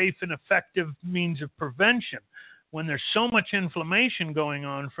a safe and effective means of prevention when there's so much inflammation going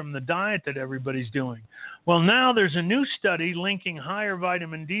on from the diet that everybody's doing. Well, now there's a new study linking higher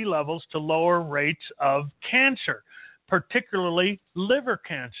vitamin D levels to lower rates of cancer, particularly liver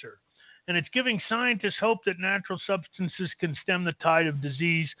cancer. And it's giving scientists hope that natural substances can stem the tide of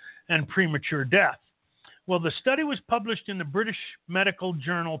disease and premature death. Well, the study was published in the British Medical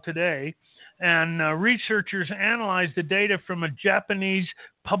Journal today, and researchers analyzed the data from a Japanese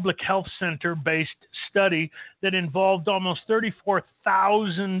public health center-based study that involved almost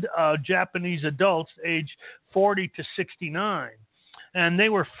 34,000 Japanese adults aged 40 to 69. And they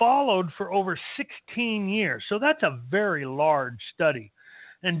were followed for over 16 years. So that's a very large study.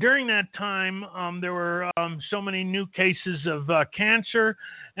 And during that time, there were so many new cases of cancer,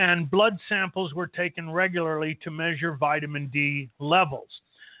 and blood samples were taken regularly to measure vitamin D levels.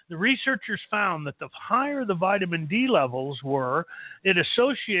 The researchers found that the higher the vitamin D levels were, it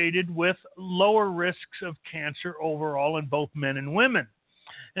associated with lower risks of cancer overall in both men and women.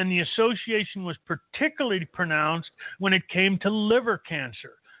 And the association was particularly pronounced when it came to liver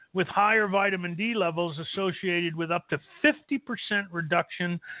cancer, with higher vitamin D levels associated with up to 50%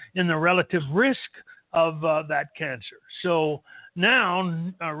 reduction in the relative risk of that cancer. So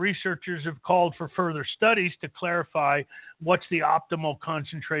now researchers have called for further studies to clarify what's the optimal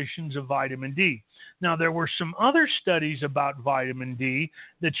concentrations of vitamin D. Now, there were some other studies about vitamin D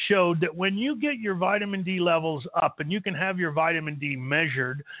that showed that when you get your vitamin D levels up, and you can have your vitamin D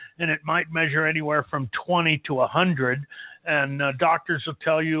measured, and it might measure anywhere from 20 to 100, and doctors will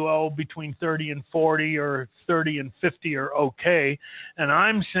tell you, between 30 and 40 or 30 and 50 are okay. And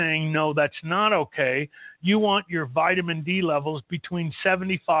I'm saying, no, that's not okay. You want your vitamin D levels between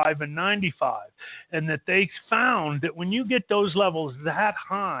 75 and 95. And that they found that when you get those levels that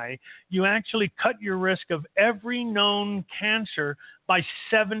high, you actually cut your risk of every known cancer by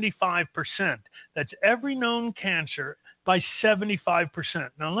 75%. That's every known cancer by 75%.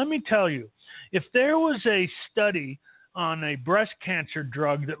 Now, let me tell you, if there was a study on a breast cancer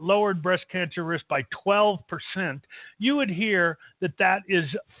drug that lowered breast cancer risk by 12%, you would hear that that is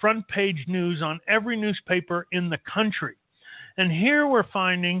front page news on every newspaper in the country. And here we're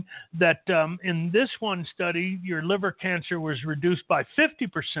finding that in this one study, your liver cancer was reduced by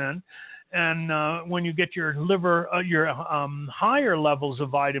 50%. And when you get your liver, higher levels of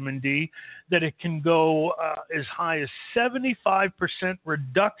vitamin D, that it can go as high as 75%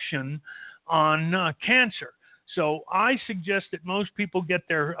 reduction on cancer. So I suggest that most people get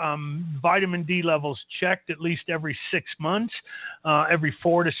their vitamin D levels checked at least every 6 months, every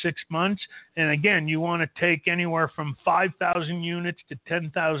 4 to 6 months. And again, you want to take anywhere from 5,000 units to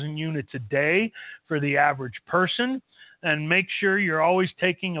 10,000 units a day for the average person. And make sure you're always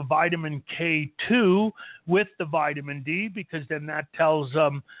taking a vitamin K2 with the vitamin D, because then that tells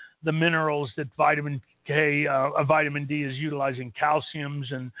the minerals that vitamin D is utilizing,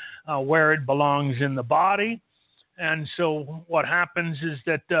 calciums, and where it belongs in the body. And so what happens is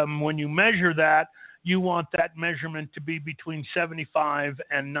that when you measure that, you want that measurement to be between 75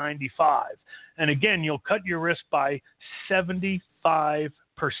 and 95. And again, you'll cut your risk by 75%.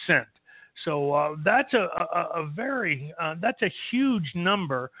 So that's that's a huge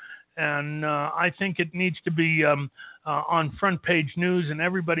number. And I think it needs to be on front page news, and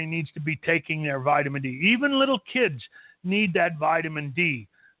everybody needs to be taking their vitamin D. Even little kids need that vitamin D.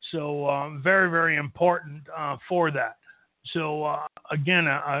 So very, very important for that. So again,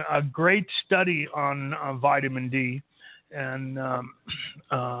 a great study on vitamin D. And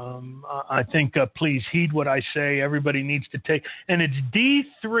I think please heed what I say. Everybody needs to take, and it's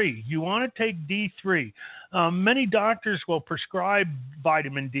D3. You want to take D3. Many doctors will prescribe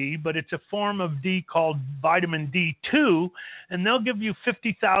vitamin D, but it's a form of D called vitamin D2, and they'll give you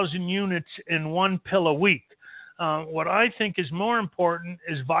 50,000 units in one pill a week. What I think is more important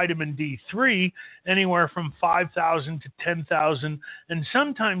is vitamin D3, anywhere from 5,000 to 10,000, and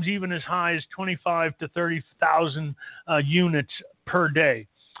sometimes even as high as 25 to 30,000 units per day.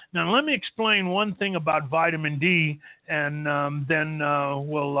 Now, let me explain one thing about vitamin D, and then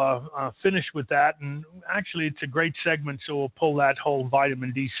we'll finish with that. And actually, it's a great segment, so we'll pull that whole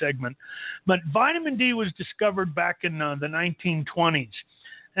vitamin D segment. But vitamin D was discovered back in the 1920s,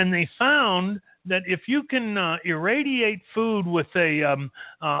 and they found that if you can irradiate food with a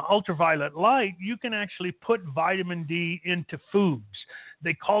ultraviolet light, you can actually put vitamin D into foods.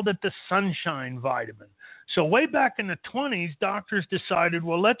 They called it the sunshine vitamin. So way back in the 20s, doctors decided,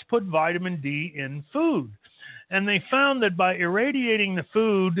 well, let's put vitamin D in food. And they found that by irradiating the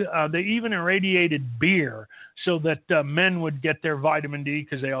food, they even irradiated beer so that men would get their vitamin D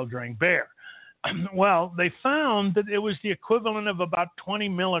because they all drank beer. Well, they found that it was the equivalent of about 20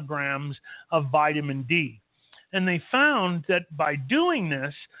 milligrams of vitamin D. And they found that by doing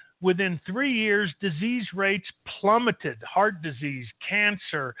this, within 3 years, disease rates plummeted: heart disease,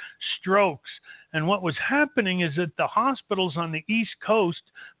 cancer, strokes. And what was happening is that the hospitals on the East Coast,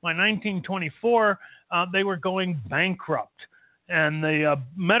 by 1924, they were going bankrupt. And the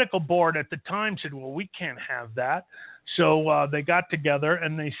medical board at the time said, well, we can't have that. So they got together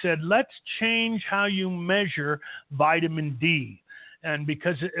and they said, let's change how you measure vitamin D. And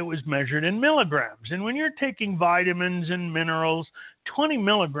because it was measured in milligrams. And when you're taking vitamins and minerals, 20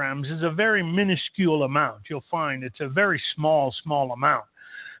 milligrams is a very minuscule amount. You'll find it's a very small amount.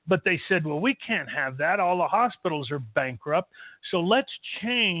 But they said, well, we can't have that. All the hospitals are bankrupt. So let's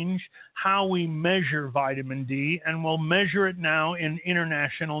change how we measure vitamin D, and we'll measure it now in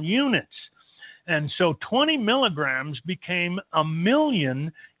international units. And so 20 milligrams became 1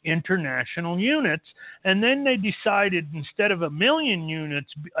 million international units. And then they decided, instead of 1 million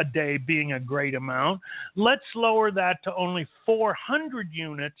units a day being a great amount, let's lower that to only 400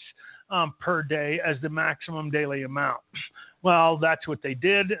 units per day as the maximum daily amount. Well, that's what they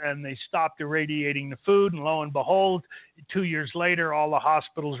did, and they stopped irradiating the food, and lo and behold, 2 years later, all the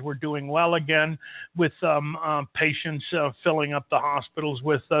hospitals were doing well again, with patients filling up the hospitals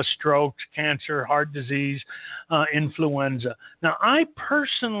with strokes, cancer, heart disease, influenza. Now, I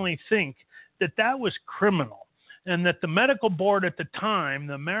personally think that that was criminal, and that the medical board at the time,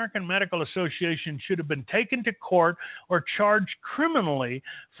 the American Medical Association, should have been taken to court or charged criminally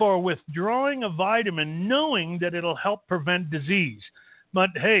for withdrawing a vitamin knowing that it'll help prevent disease. But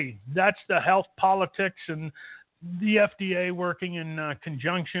hey, that's the health politics, and the FDA working in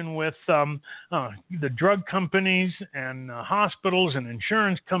conjunction with the drug companies and hospitals and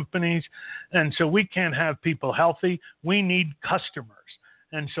insurance companies. And so we can't have people healthy. We need customers.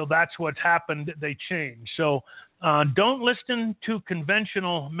 And so that's what's happened. They changed. So don't listen to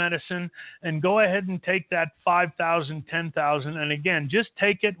conventional medicine, and go ahead and take that 5,000, 10,000. And again, just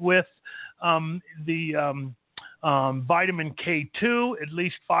take it with the vitamin K2, at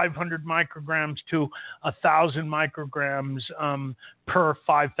least 500 micrograms to 1,000 micrograms per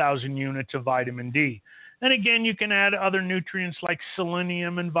 5,000 units of vitamin D. And again, you can add other nutrients like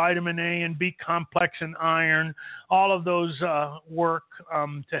selenium and vitamin A and B complex and iron. All of those work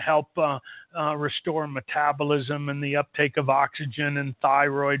to help restore metabolism and the uptake of oxygen and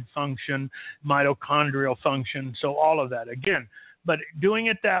thyroid function, mitochondrial function. So all of that. Again, but doing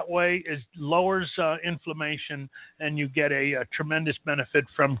it that way lowers inflammation, and you get a tremendous benefit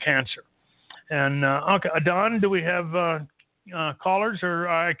from cancer. And okay, Don, do we have callers, or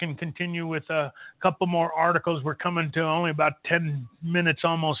I can continue with a couple more articles? We're coming to only about 10 minutes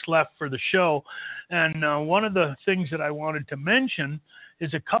almost left for the show. And one of the things that I wanted to mention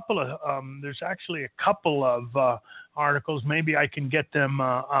is there's actually a couple of articles. Maybe I can get them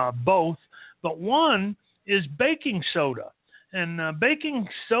both. But one is baking soda. And baking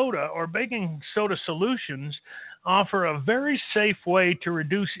soda or baking soda solutions offer a very safe way to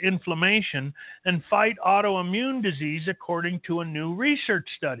reduce inflammation and fight autoimmune disease, according to a new research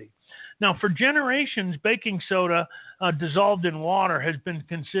study. Now, for generations, baking soda dissolved in water has been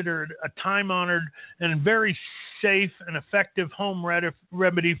considered a time-honored and very safe and effective home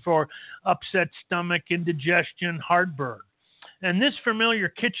remedy for upset stomach, indigestion, heartburn. And this familiar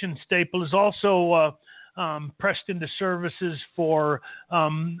kitchen staple is also pressed into services for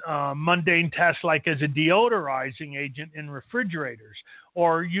mundane tasks, like as a deodorizing agent in refrigerators,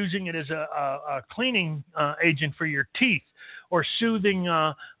 or using it as a cleaning agent for your teeth, or soothing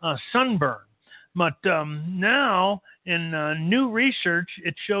sunburn. But now, in new research,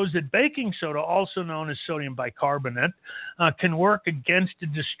 it shows that baking soda, also known as sodium bicarbonate, can work against a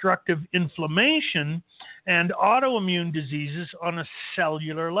destructive inflammation and autoimmune diseases on a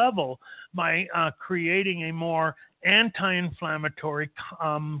cellular level by creating a more anti-inflammatory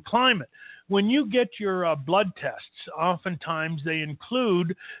climate. When you get your blood tests, oftentimes they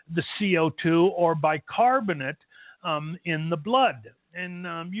include the CO2 or bicarbonate in the blood. And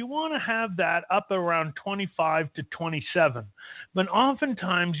you want to have that up around 25 to 27. But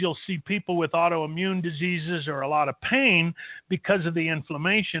oftentimes you'll see people with autoimmune diseases or a lot of pain because of the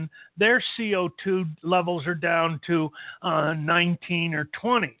inflammation. Their CO2 levels are down to 19 or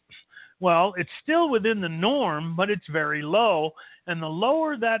 20. Well, it's still within the norm, but it's very low. And the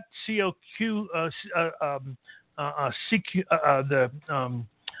lower that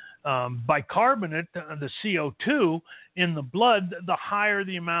bicarbonate, the CO2 in the blood, the higher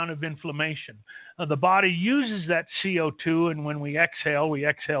the amount of inflammation. The body uses that CO2, and when we exhale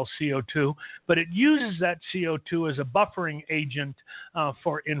CO2, but it uses that CO2 as a buffering agent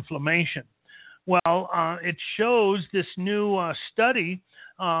for inflammation. Well, it shows this new study,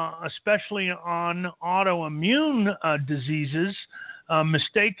 especially on autoimmune diseases,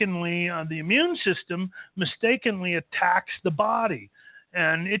 mistakenly, the immune system mistakenly attacks the body.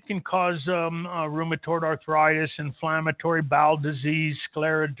 And it can cause rheumatoid arthritis, inflammatory bowel disease,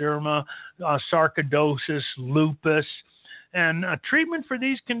 scleroderma, sarcoidosis, lupus. And treatment for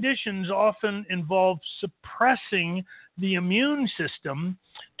these conditions often involves suppressing the immune system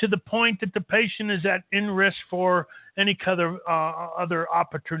to the point that the patient is in risk for any other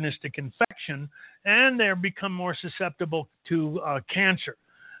opportunistic infection, and they become more susceptible to cancer.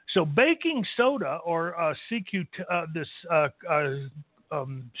 So baking soda, or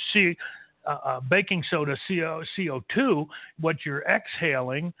baking soda CO2, what you're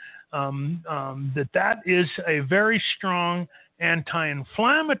exhaling, that is a very strong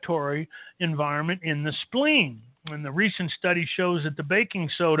anti-inflammatory environment in the spleen. And the recent study shows that the baking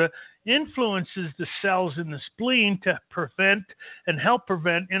soda influences the cells in the spleen to prevent and help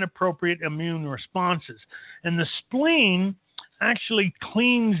prevent inappropriate immune responses. And the spleen actually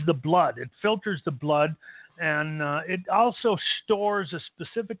cleans the blood. It filters the blood, and it also stores a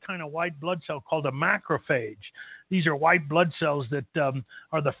specific kind of white blood cell called a macrophage. These are white blood cells that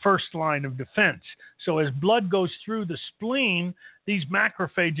are the first line of defense. So as blood goes through the spleen, these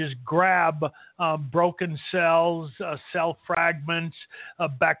macrophages grab broken cells, cell fragments,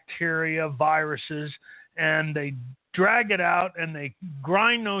 bacteria, viruses, and they drag it out, and they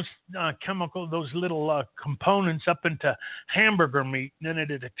grind those those little components up into hamburger meat. And then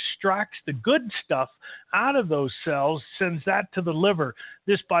it extracts the good stuff out of those cells, sends that to the liver.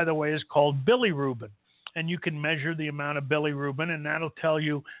 This, by the way, is called bilirubin. And you can measure the amount of bilirubin, and that'll tell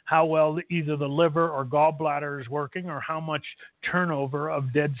you how well either the liver or gallbladder is working, or how much turnover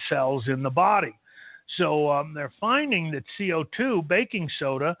of dead cells in the body. So they're finding that CO2, baking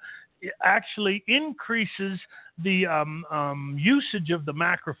soda, actually increases the usage of the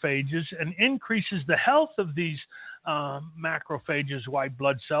macrophages and increases the health of these macrophages, white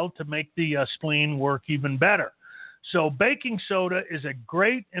blood cell, to make the spleen work even better. So baking soda is a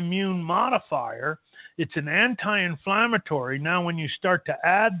great immune modifier. It's an anti-inflammatory. Now, when you start to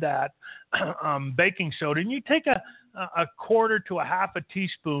add that baking soda, and you take a quarter to a half a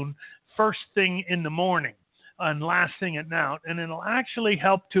teaspoon first thing in the morning and last thing at night, and it'll actually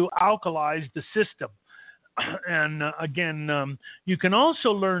help to alkalize the system. And again, you can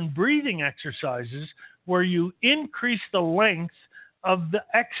also learn breathing exercises where you increase the length of the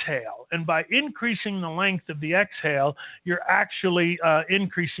exhale. And by increasing the length of the exhale, you're actually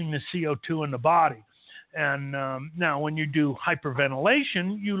increasing the CO2 in the body. And now when you do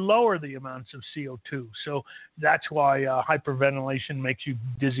hyperventilation, you lower the amounts of CO2. So that's why hyperventilation makes you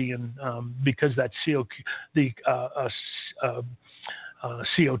dizzy, and because that CO2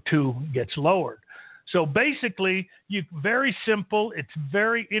 gets lowered. So basically, very simple. It's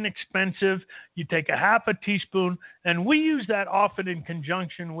very inexpensive. You take a half a teaspoon, and we use that often in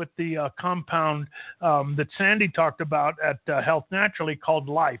conjunction with the compound that Sandy talked about at Health Naturally called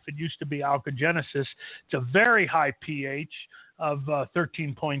Life. It used to be alkagenesis. It's a very high pH of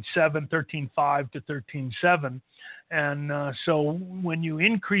 13.7, 13.5 to 13.7. And so when you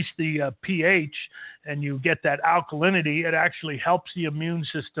increase the pH and you get that alkalinity, it actually helps the immune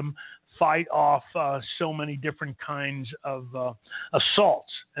system fight off so many different kinds of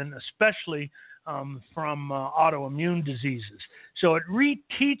assaults, and especially from autoimmune diseases. So it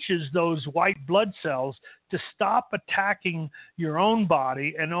reteaches those white blood cells to stop attacking your own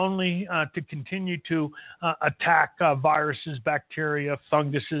body and only to continue to attack viruses, bacteria,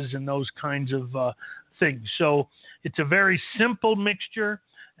 funguses, and those kinds of things. So it's a very simple mixture,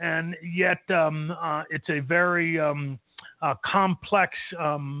 and yet it's a very complex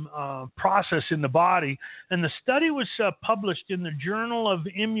process in the body. And the study was published in the Journal of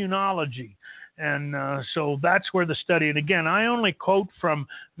Immunology. And so that's where the study, and again, I only quote from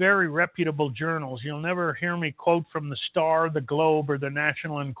very reputable journals. You'll never hear me quote from the Star, the Globe, or the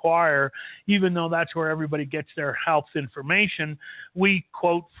National Enquirer, even though that's where everybody gets their health information. We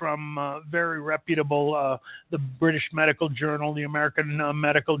quote from very reputable, the British Medical Journal, the American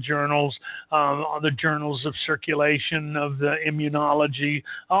Medical Journals, the journals of circulation, of the immunology,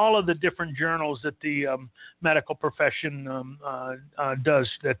 all of the different journals that the medical profession does,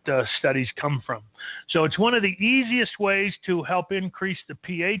 that studies come from. So it's one of the easiest ways to help increase the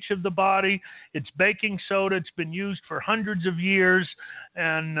pH of the body. It's baking soda. It's been used for hundreds of years.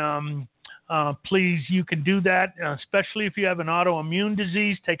 And please, you can do that, especially if you have an autoimmune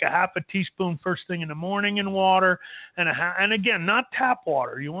disease. Take a half a teaspoon first thing in the morning in water. And again, not tap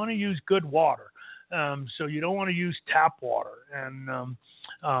water. You want to use good water. So you don't want to use tap water. And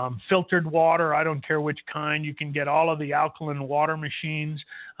filtered water, I don't care which kind. You can get all of the alkaline water machines.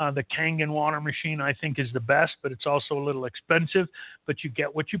 The Kangen water machine, I think, is the best, but it's also a little expensive. But you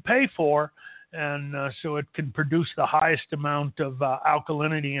get what you pay for. And so it can produce the highest amount of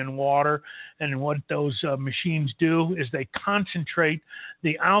alkalinity in water. And what those machines do is they concentrate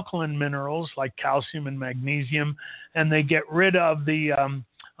the alkaline minerals like calcium and magnesium, and they get rid of the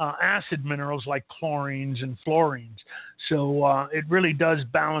acid minerals like chlorines and fluorines. So it really does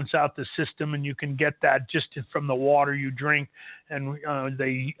balance out the system, and you can get that just from the water you drink. And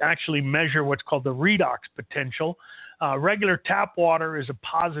they actually measure what's called the redox potential. Regular tap water is a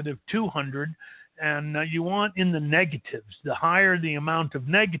positive 200, And you want in the negatives. The higher the amount of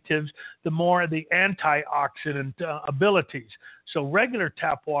negatives, the more the antioxidant abilities. So regular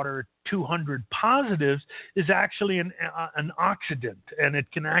tap water, 200 positives, is actually an oxidant, and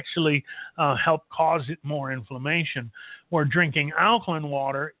it can actually help cause it more inflammation. Where drinking alkaline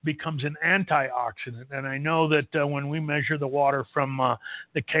water becomes an antioxidant. And I know that when we measure the water from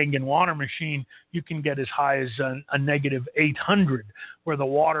the Kangen water machine, you can get as high as a negative 800, where the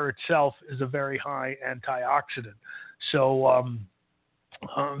water itself is a very high antioxidant. So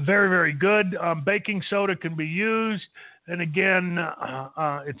very, very good. Baking soda can be used. And again,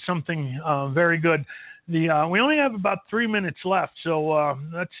 it's something very good. We only have about 3 minutes left, so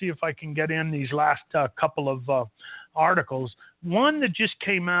let's see if I can get in these last couple of articles. One that just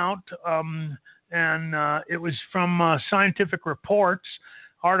came out, and it was from Scientific Reports,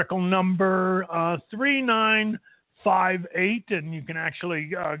 article number 3958, and you can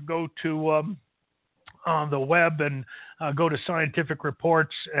actually go to the web and go to Scientific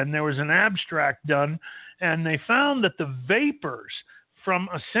Reports, and there was an abstract done, and they found that the vapors from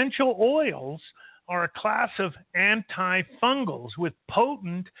essential oils are a class of antifungals with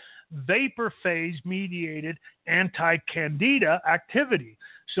potent vapor phase mediated anti-candida activity.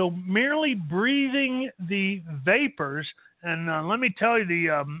 So merely breathing the vapors, and let me tell you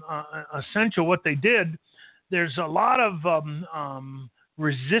the essential what they did. There's a lot of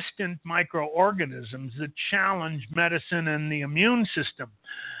resistant microorganisms that challenge medicine and the immune system.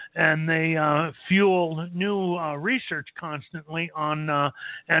 And they fuel new research constantly on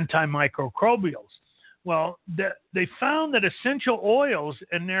antimicrobials. Well, they found that essential oils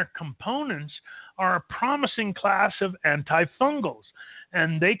and their components are a promising class of antifungals,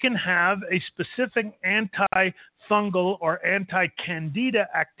 and they can have a specific antifungal or anti-candida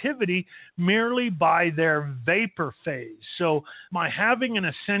activity merely by their vapor phase. So by having an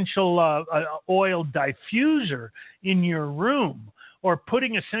essential oil diffuser in your room, or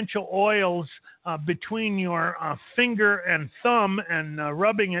putting essential oils between your finger and thumb and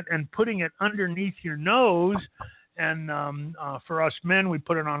rubbing it and putting it underneath your nose. And for us men, we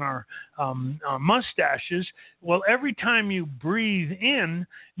put it on our mustaches. Well, every time you breathe in,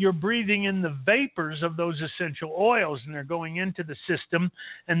 you're breathing in the vapors of those essential oils, and they're going into the system,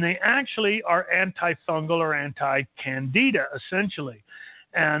 and they actually are antifungal or anti-candida, essentially.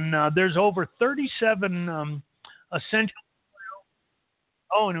 And there's over 37 essential.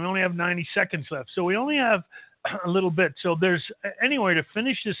 Oh, and we only have 90 seconds left. So we only have a little bit. So there's, anyway, to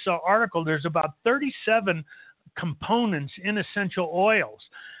finish this article, there's about 37 components in essential oils.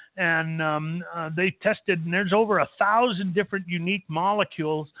 And they tested, and there's over 1,000 different unique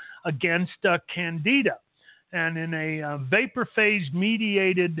molecules against candida. And in a vapor phase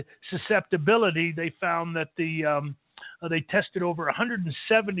mediated susceptibility, they found that they tested over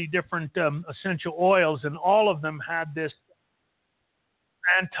 170 different essential oils, and all of them had this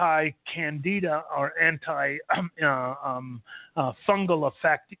anti-candida or anti-fungal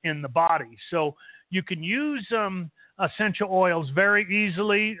effect in the body. So you can use essential oils very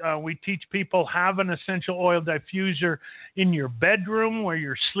easily. We teach people have an essential oil diffuser in your bedroom where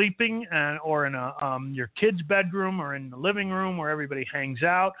you're sleeping, or in your kid's bedroom, or in the living room where everybody hangs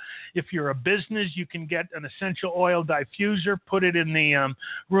out. If you're a business, you can get an essential oil diffuser, put it in the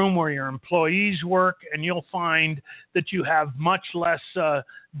room where your employees work, and you'll find that you have much less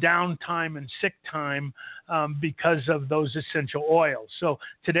downtime and sick time because of those essential oils. So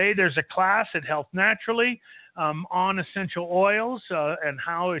today there's a class at Health Naturally on essential oils and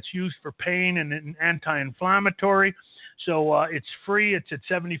how it's used for pain and anti-inflammatory. So it's free. It's at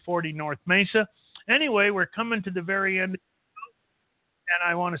 7040 North Mesa. Anyway, we're coming to the very end. And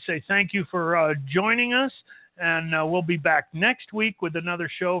I want to say thank you for joining us. And we'll be back next week with another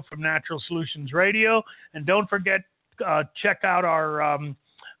show from Natural Solutions Radio. And don't forget, check out our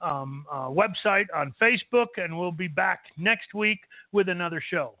website on Facebook. And we'll be back next week with another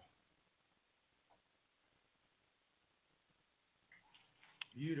show.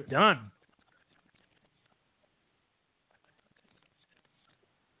 Beautiful. Done.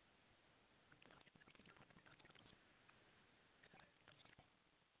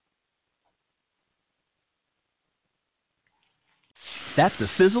 That's the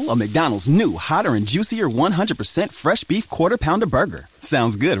sizzle of McDonald's new hotter and juicier 100% fresh beef Quarter Pounder burger.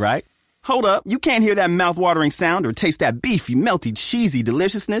 Sounds good, right? Hold up, you can't hear that mouth-watering sound or taste that beefy, melty, cheesy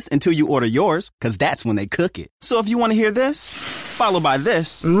deliciousness until you order yours, because that's when they cook it. So if you want to hear this, followed by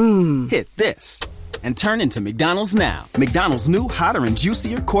this, hit this, and turn into McDonald's now. McDonald's new hotter and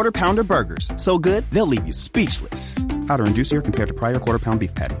juicier Quarter Pounder burgers. So good, they'll leave you speechless. Hotter and juicier compared to prior Quarter Pound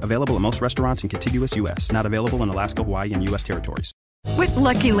beef patty. Available at most restaurants in contiguous U.S. Not available in Alaska, Hawaii, and U.S. territories. With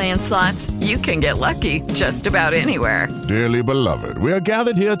Lucky Land Slots, you can get lucky just about anywhere. Dearly beloved, we are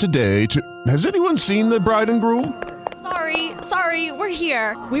gathered here today to... Has anyone seen the bride and groom? Sorry, we're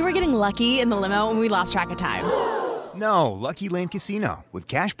here. We were getting lucky in the limo and we lost track of time. No, Lucky Land Casino, with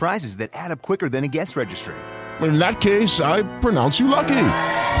cash prizes that add up quicker than a guest registry. In that case, I pronounce you lucky.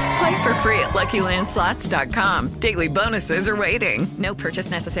 Play for free at LuckyLandSlots.com. Daily bonuses are waiting. No purchase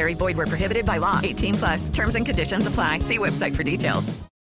necessary. Void where prohibited by law. 18+. Terms and conditions apply. See website for details.